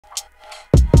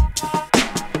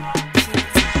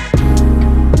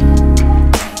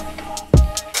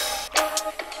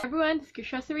is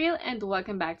Kisha and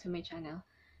welcome back to my channel.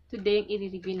 Today, ang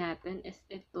i-review natin is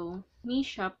ito,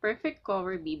 Missha Perfect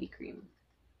Cover BB Cream.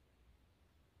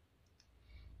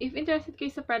 If interested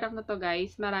kayo sa product na to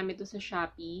guys, marami to sa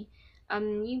Shopee.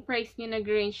 Yung price niya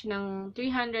nag-range ng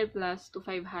 300 plus to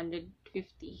 550.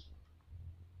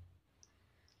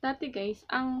 Dati guys,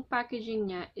 ang packaging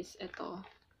niya is ito.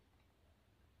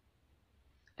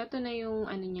 Ito na yung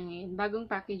ano niya ngayon, bagong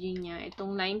packaging niya,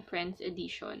 itong 9 Friends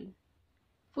Edition.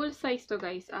 Full size to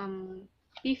guys, 50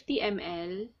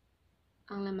 ml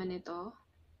ang laman nito.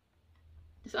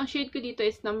 Tapos ang shade ko dito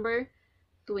is number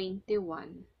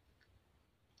 21.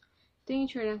 Ito yung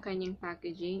itsura ng kanyang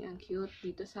packaging, ang cute.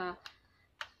 Dito sa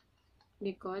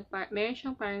likod, meron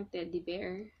siyang parang teddy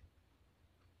bear.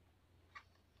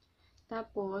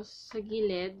 Tapos sa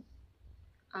gilid,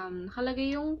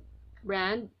 nakalagay yung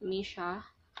brand, Missha.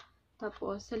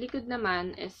 Tapos, sa likod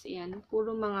naman is, yan,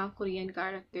 puro mga Korean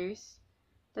characters.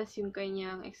 Tapos, yung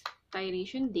kanyang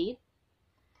expiration date.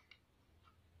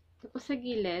 Tapos, sa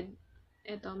gilid,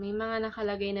 eto, may mga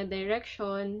nakalagay na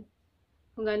direction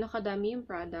kung gaano kadami yung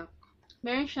product.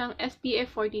 Meron siyang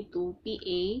SPF 42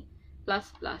 PA++.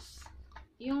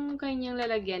 Yung kanyang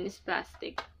lalagyan is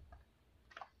plastic.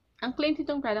 Ang claim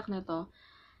nitong product na to,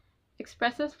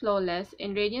 expresses flawless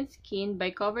and radiant skin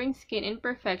by covering skin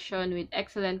imperfection with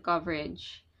excellent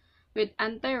coverage, with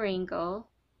anti-wrinkle,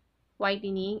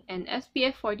 whitening, and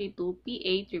SPF 42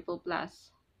 PA++,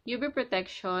 UV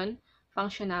protection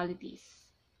functionalities.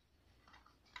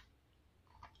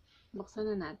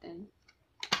 Buksan na natin.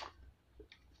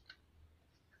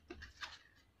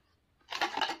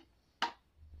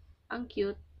 Ang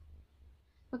cute.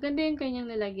 Maganda yung kanyang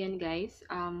lalagyan guys.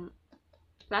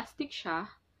 Plastic siya.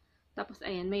 Tapos,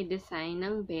 ayan, may design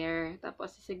ng bear.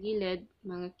 Tapos, sa gilid,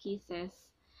 mga kisses.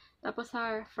 Tapos,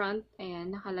 sa front,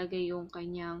 ayan, nakalagay yung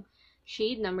kanyang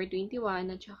shade, number 21,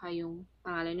 at saka yung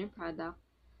pangalan ng product.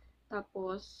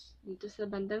 Tapos, dito sa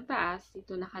bandang taas,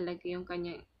 dito nakalagay yung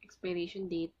kanyang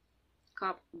expiration date.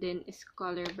 Cup din is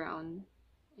color brown.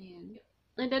 Ayan.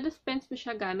 Nade-dispense mo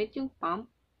siya gamit yung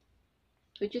pump,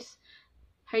 which is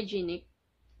hygienic.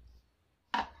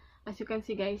 As you can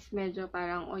see guys, medyo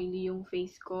parang oily yung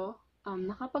face ko.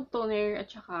 Nakapag-toner at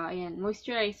saka, ayan,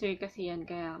 moisturizer kasi yan.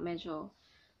 Kaya medyo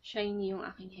shiny yung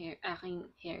aking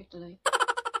hair tuloy.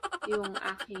 Yung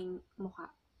aking mukha.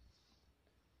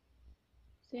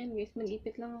 So yan guys,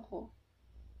 mag-ipit lang ako.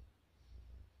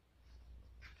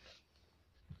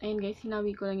 Ayan guys,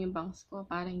 sinawi ko lang yung bangs ko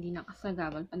para hindi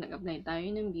nakasagabal pa nag-apply tayo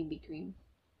ng BB cream.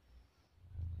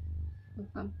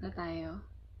 Mag-pump na tayo.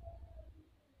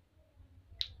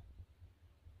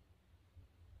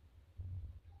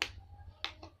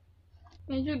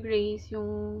 Medyo grayish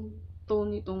yung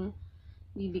tone nitong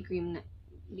BB cream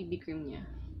niya.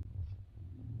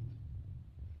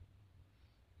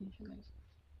 Ayan siya guys.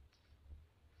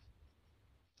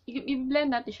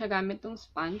 I-blend natin siya gamit tong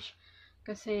sponge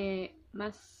kasi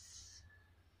mas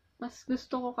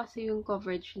gusto ko kasi yung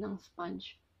coverage ng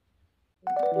sponge.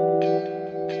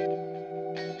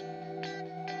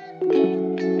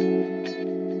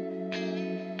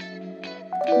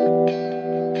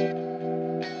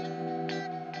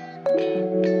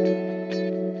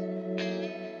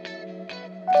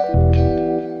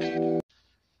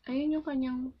 Ayun yung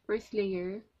kanyang first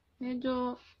layer.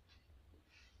 Medyo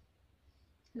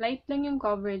light lang yung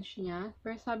coverage niya.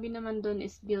 Pero sabi naman dun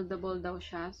is buildable daw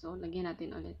siya. So, lagyan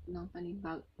natin ulit ng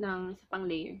isa pang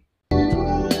layer.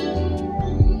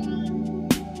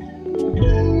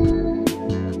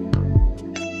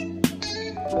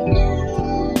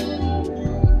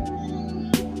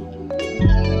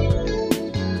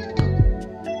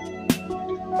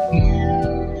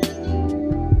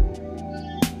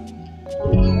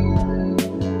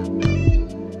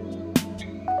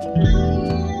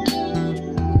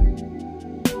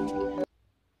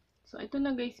 Ito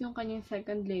na guys yung kanyang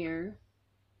second layer.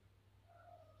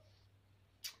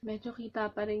 Medyo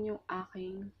kita pa rin yung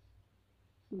aking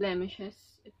blemishes.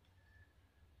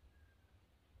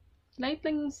 Light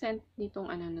lang yung scent nitong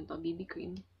ano na to, BB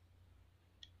cream.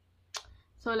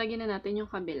 So, lagyan na natin yung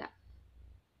kabila.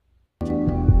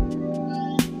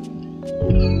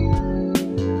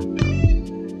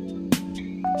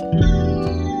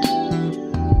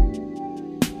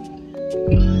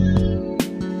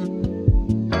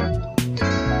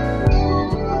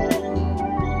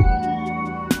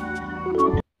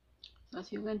 As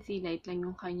you can see, light lang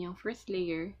yung kanyang first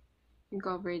layer, yung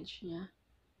coverage niya.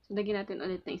 So, lagyan natin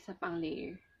ulit na isa pang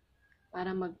layer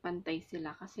para magpantay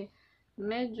sila kasi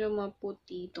medyo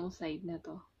maputi itong side na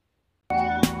to.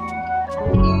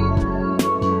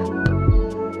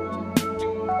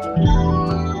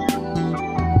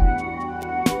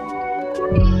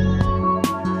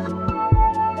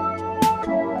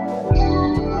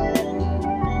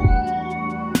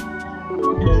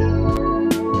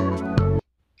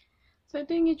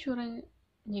 yung itsura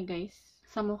niya, guys,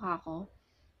 sa mukha ko.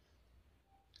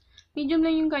 Medium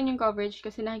lang yung kanyang coverage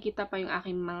kasi nakikita pa yung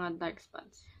aking mga dark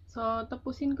spots. So,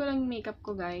 tapusin ko lang yung makeup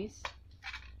ko, guys.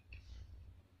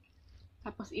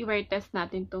 Tapos, i-wear test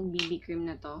natin tong BB cream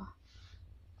na to.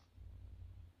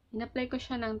 In-apply ko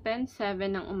siya ng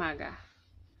 10:07 ng umaga.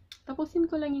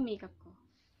 Tapusin ko lang yung makeup ko.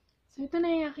 So, ito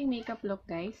na yung aking makeup look,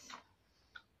 guys.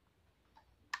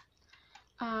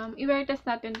 I-wear test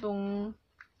natin tong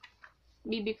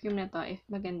BB cream na to if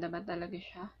maganda ba talaga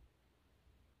siya.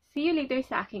 See you later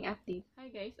sa aking update.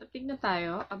 Hi guys, update na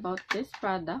tayo about this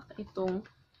product. Itong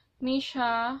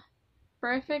Missha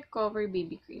Perfect Cover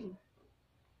BB Cream.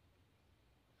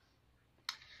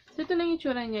 So, ito na yung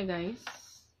itsura niya, guys.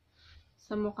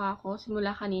 Sa mukha ko,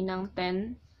 simula kaninang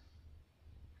 10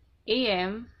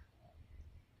 AM.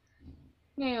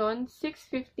 Ngayon,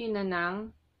 6:50 na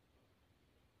ng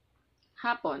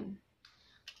hapon.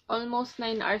 Almost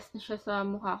 9 hours na siya sa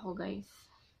mukha ko, guys.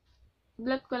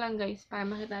 Blot ko lang, guys, para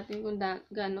makita natin kung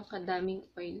gaano kadaming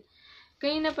oil.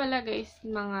 Kanina pala, guys,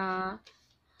 mga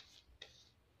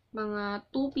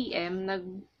 2 PM,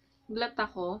 nag-blot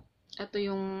ako. Ito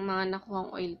yung mga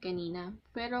nakuhang oil kanina.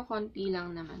 Pero, konti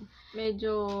lang naman.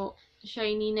 Medyo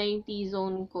shiny na yung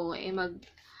T-zone ko.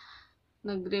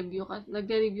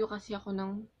 Nag-review kasi ako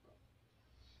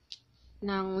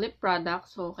ng lip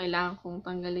product. So, kailangan kong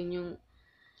tanggalin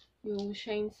yung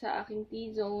shine sa aking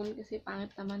T-zone. Kasi,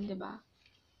 pangit naman, diba?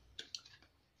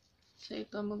 So,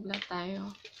 ito, mag-blot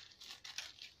tayo.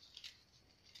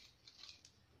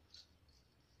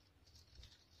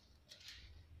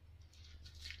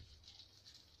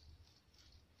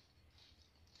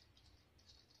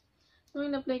 Nung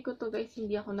in-apply ko to, guys,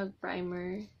 hindi ako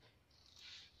nag-primer.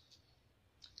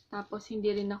 Tapos,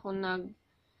 hindi rin ako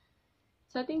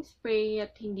setting spray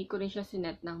at hindi ko rin siya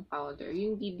sinet ng powder.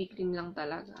 Yung BB cream lang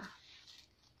talaga.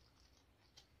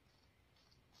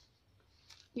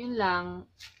 Yun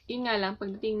nga lang,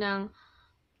 pagdating ng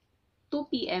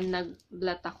 2 PM,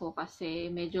 nag-blot ako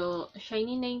kasi medyo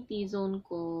shiny na yung T-zone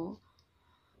ko.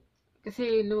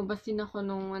 Kasi lumabas din ako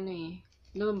ng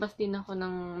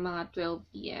mga 12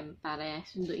 PM para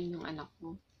sunduin yung anak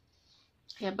ko.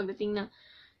 Kaya pagdating ng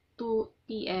 2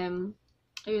 PM,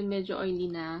 ayun, medyo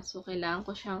oily na. So, kailangan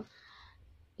ko siyang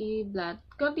i-blot.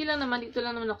 Konti lang naman, dito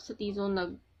lang naman ako sa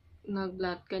T-zone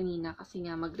nag-blot kanina kasi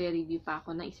nga magre-review pa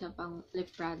ako ng isa pang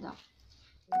lip product.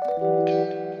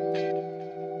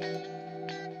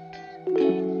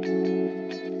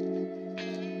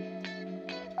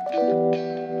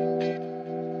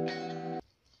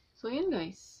 So, yun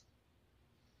guys.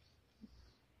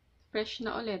 Fresh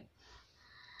na ulit.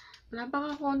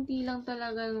 Napaka-konti lang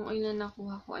talaga ng oil na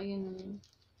nakuha ko. Ayun,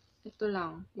 ito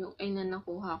lang, yung oil na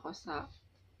nakuha ko sa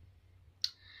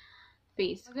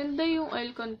face. Maganda yung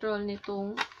oil control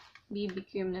nitong BB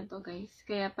cream na to, guys.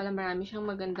 Kaya pala marami siyang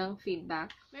magandang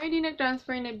feedback. Meron din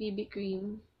nag-transfer na BB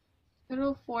cream.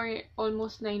 Pero for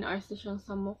almost 9 hours na siyang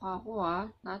sa mukha ko,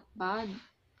 Not bad.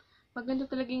 Maganda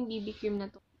talaga yung BB cream na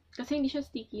to. Kasi hindi siya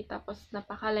sticky, tapos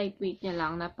napaka-lightweight niya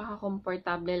lang.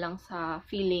 Napaka-comfortable lang sa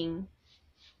feeling.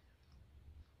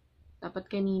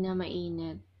 Dapat kanina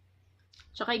mainit.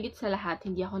 Tsaka higit sa lahat,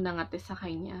 hindi ako nangate sa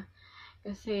kanya.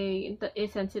 Kasi,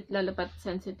 lalo pat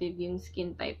sensitive yung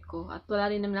skin type ko. At wala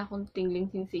rin naman akong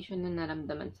tingling sensation na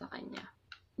naramdaman sa kanya.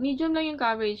 Medium lang yung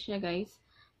coverage niya, guys.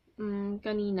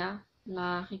 Kanina,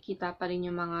 nakikita pa rin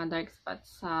yung mga dark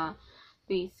spots sa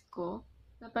face ko.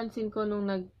 Napansin ko nung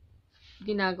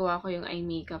ginagawa ko yung eye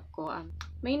makeup ko.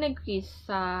 May nag-crease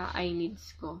sa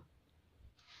eyelids ko.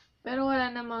 Pero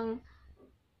wala namang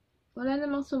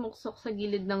sumuksok sa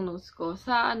gilid ng nose ko.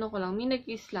 Sa ko lang, may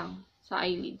nag-crease lang sa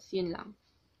eyelids, yun lang.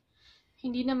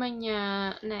 Hindi naman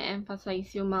niya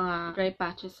na-emphasize yung mga dry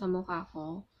patches sa mukha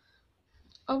ko.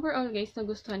 Overall, guys,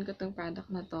 nagustuhan ko tong product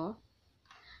na to.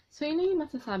 So, yun lang yung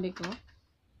masasabi ko.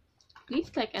 Please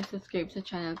like and subscribe sa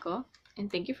channel ko. And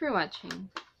thank you for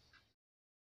watching.